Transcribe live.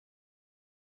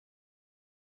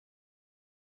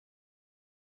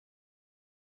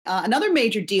Another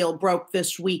major deal broke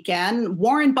this weekend.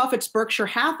 Warren Buffett's Berkshire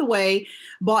Hathaway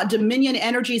bought Dominion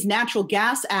Energy's natural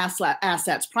gas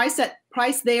assets.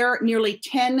 Price there nearly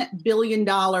 $10 billion.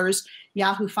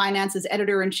 Yahoo Finance's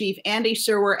editor-in-chief Andy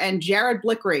Serwer and Jared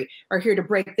Blikre are here to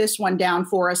break this one down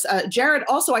for us. Jared,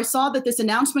 also, I saw that this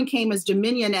announcement came as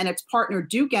Dominion and its partner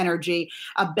Duke Energy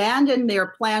abandoned their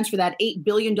plans for that $8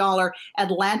 billion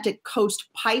Atlantic Coast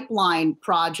Pipeline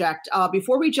project.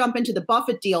 Before we jump into the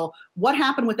Buffett deal, what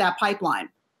happened with that pipeline?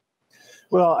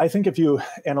 Well, I think if you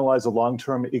analyze the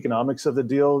long-term economics of the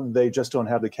deal, they just don't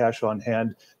have the cash on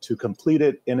hand to complete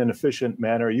it in an efficient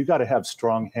manner. You got to have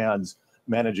strong hands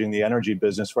managing the energy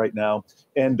business right now.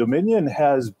 And Dominion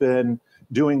has been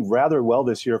doing rather well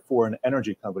this year for an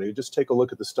energy company. Just take a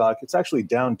look at the stock. It's actually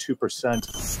down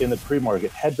 2% in the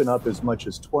pre-market, had been up as much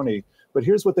as 20. But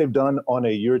here's what they've done on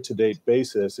a year-to-date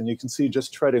basis. And you can see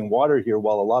just treading water here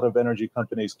while a lot of energy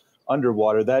companies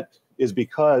underwater. That is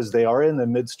because they are in the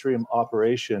midstream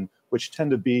operation, which tend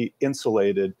to be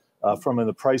insulated from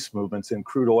the price movements in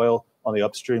crude oil on the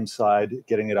upstream side,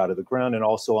 getting it out of the ground, and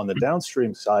also on the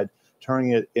downstream side,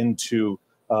 turning it into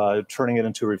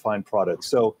refined products.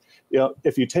 So,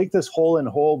 if you take this whole in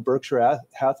whole, Berkshire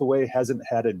Hathaway hasn't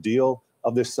had a deal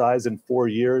of this size in 4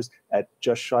 years at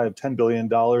just shy of $10 billion,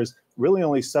 really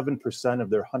only 7% of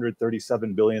their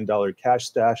 $137 billion cash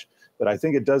stash. But I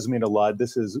think it does mean a lot.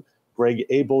 This is Greg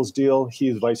Abel's deal.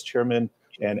 He's vice chairman,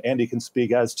 and Andy can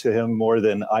speak as to him more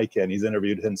than I can. He's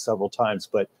interviewed him several times,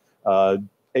 but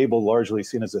Abel largely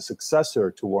seen as a successor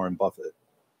to Warren Buffett.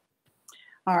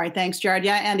 All right. Thanks, Jared.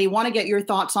 Yeah, Andy, want to get your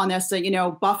thoughts on this.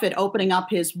 Buffett opening up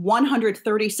his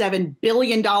 $137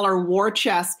 billion war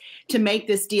chest to make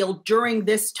this deal during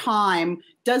this time.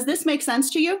 Does this make sense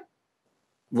to you?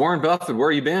 Warren Buffett,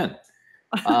 where you been?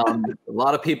 A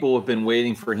lot of people have been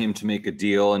waiting for him to make a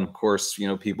deal. And of course,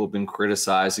 people have been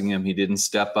criticizing him. He didn't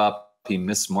step up. He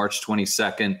missed March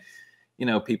 22nd.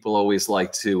 People always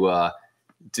like to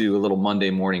do a little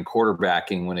Monday morning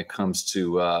quarterbacking when it comes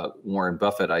to Warren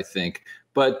Buffett, I think.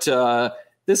 But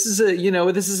this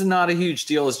is not a huge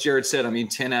deal, as Jared said. I mean,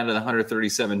 10 out of the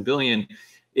 137 billion.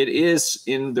 It is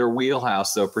in their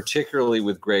wheelhouse, though, particularly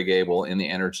with Greg Abel in the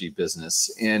energy business.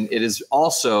 And it is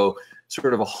also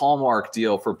sort of a hallmark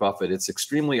deal for Buffett. It's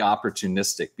extremely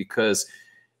opportunistic because,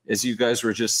 as you guys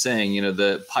were just saying,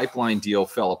 the pipeline deal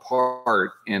fell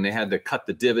apart and they had to cut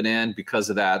the dividend because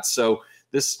of that. So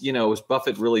this, was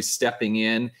Buffett really stepping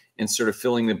in and sort of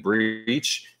filling the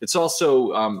breach. It's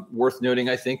also worth noting,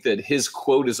 I think, that his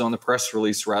quote is on the press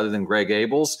release rather than Greg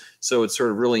Abel's. So it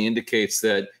sort of really indicates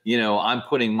that, I'm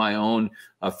putting my own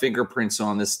fingerprints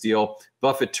on this deal.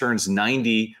 Buffett turns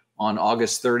 90 on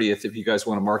August 30th, if you guys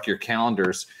want to mark your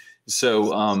calendars.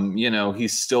 So,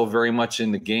 he's still very much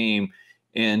in the game,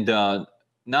 and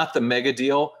not the mega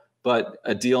deal, but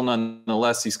a deal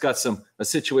nonetheless. He's got a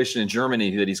situation in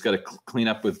Germany that he's got to clean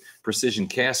up with precision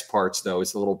cast parts, though.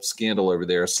 It's a little scandal over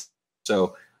there.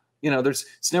 So,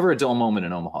 it's never a dull moment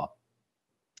in Omaha.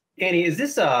 Andy, is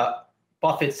this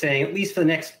Buffett saying, at least for the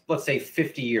next, let's say,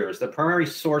 50 years, the primary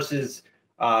sources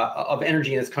of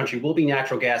energy in this country will be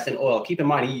natural gas and oil? Keep in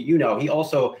mind, he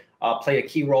also played a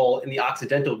key role in the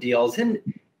Occidental deals. Him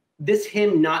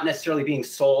not necessarily being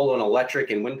sold on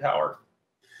electric and wind power?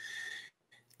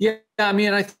 Yeah, I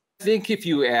mean, I think if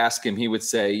you ask him, he would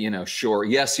say, sure,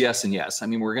 yes, yes, and yes. I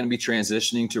mean, we're going to be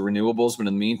transitioning to renewables, but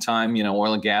in the meantime,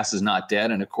 oil and gas is not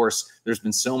dead. And of course, there's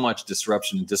been so much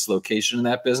disruption and dislocation in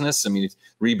that business. I mean, it's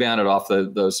rebounded off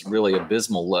those really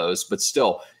abysmal lows, but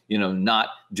still, not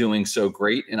doing so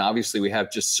great. And obviously, we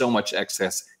have just so much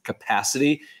excess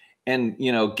capacity. And,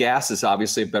 gas is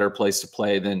obviously a better place to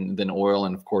play than oil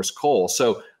and, of course, coal.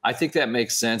 So I think that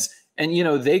makes sense. And,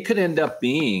 they could end up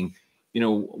being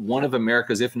one of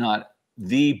America's, if not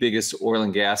the biggest oil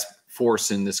and gas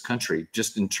force in this country,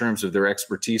 just in terms of their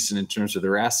expertise and in terms of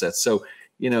their assets. So,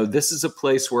 this is a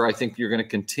place where I think you're going to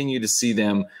continue to see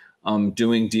them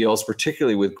doing deals,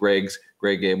 particularly with Greg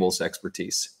Abel's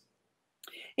expertise.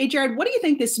 Hey, Jared, what do you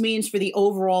think this means for the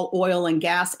overall oil and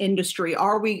gas industry?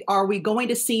 Are we going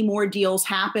to see more deals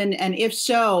happen? And if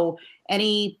so,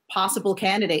 any possible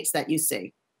candidates that you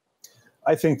see?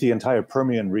 I think the entire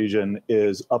Permian region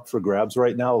is up for grabs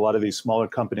right now. A lot of these smaller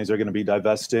companies are going to be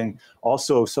divesting.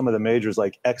 Also, some of the majors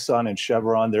like Exxon and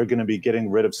Chevron, they're going to be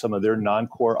getting rid of some of their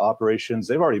non-core operations.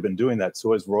 They've already been doing that.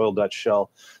 So has Royal Dutch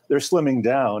Shell. They're slimming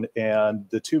down. And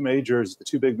the two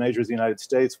big majors in the United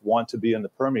States want to be in the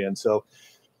Permian. So,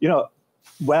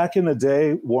 back in the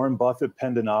day, Warren Buffett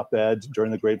penned an op-ed during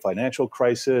the great financial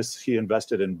crisis. He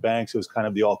invested in banks. It was kind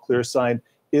of the all clear sign.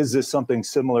 Is this something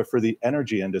similar for the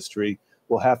energy industry?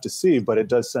 We'll have to see, but it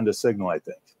does send a signal, I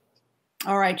think.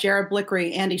 All right, Jared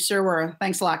Blikre, Andy Serwer.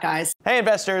 Thanks a lot, guys. Hey,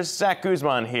 investors. Zach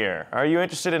Guzman here. Are you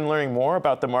interested in learning more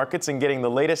about the markets and getting the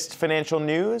latest financial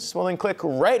news? Well, then click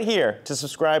right here to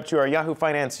subscribe to our Yahoo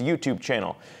Finance YouTube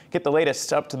channel. Get the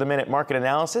latest up-to-the-minute market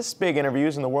analysis, big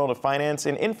interviews in the world of finance,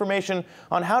 and information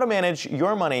on how to manage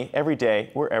your money every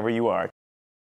day wherever you are.